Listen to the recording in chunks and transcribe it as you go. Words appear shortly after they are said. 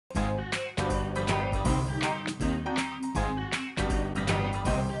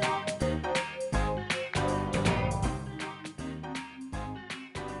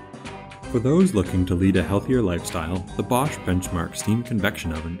For those looking to lead a healthier lifestyle, the Bosch Benchmark Steam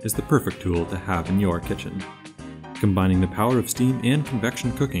Convection Oven is the perfect tool to have in your kitchen. Combining the power of steam and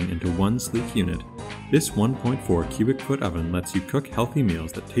convection cooking into one sleek unit, this 1.4 cubic foot oven lets you cook healthy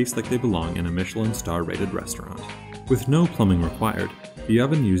meals that taste like they belong in a Michelin star-rated restaurant. With no plumbing required, the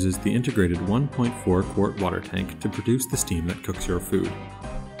oven uses the integrated 1.4 quart water tank to produce the steam that cooks your food.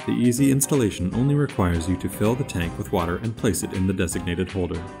 The easy installation only requires you to fill the tank with water and place it in the designated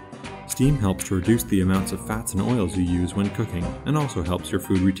holder. Steam helps to reduce the amounts of fats and oils you use when cooking, and also helps your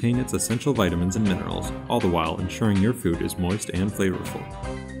food retain its essential vitamins and minerals, all the while ensuring your food is moist and flavorful.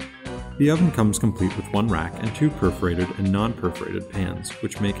 The oven comes complete with one rack and two perforated and non-perforated pans,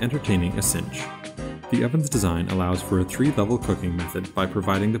 which make entertaining a cinch. The oven's design allows for a 3-level cooking method by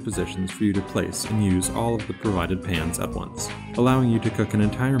providing the positions for you to place and use all of the provided pans at once, allowing you to cook an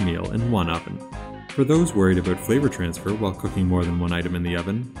entire meal in one oven. For those worried about flavor transfer while cooking more than one item in the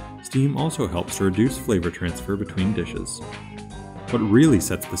oven, steam also helps to reduce flavor transfer between dishes. What really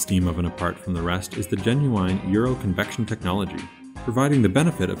sets the steam oven apart from the rest is the genuine Euro convection technology. Providing the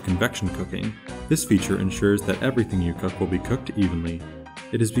benefit of convection cooking, this feature ensures that everything you cook will be cooked evenly.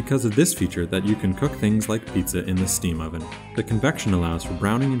 It is because of this feature that you can cook things like pizza in the steam oven. The convection allows for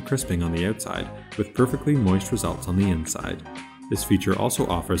browning and crisping on the outside, with perfectly moist results on the inside. This feature also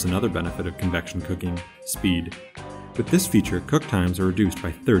offers another benefit of convection cooking: speed. With this feature, cook times are reduced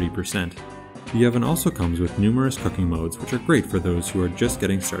by 30%. The oven also comes with numerous cooking modes, which are great for those who are just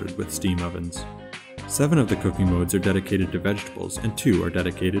getting started with steam ovens. 7 of the cooking modes are dedicated to vegetables and 2 are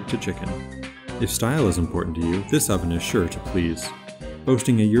dedicated to chicken. If style is important to you, this oven is sure to please.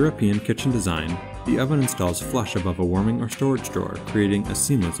 Boasting a European kitchen design, the oven installs flush above a warming or storage drawer, creating a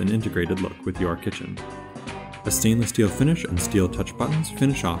seamless and integrated look with your kitchen. A stainless steel finish and steel touch buttons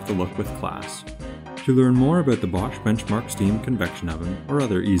finish off the look with class. To learn more about the Bosch Benchmark Steam Convection Oven or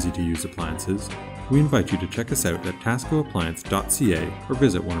other easy-to-use appliances, we invite you to check us out at tascoappliance.ca or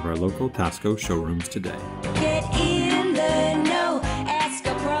visit one of our local Tasco showrooms today.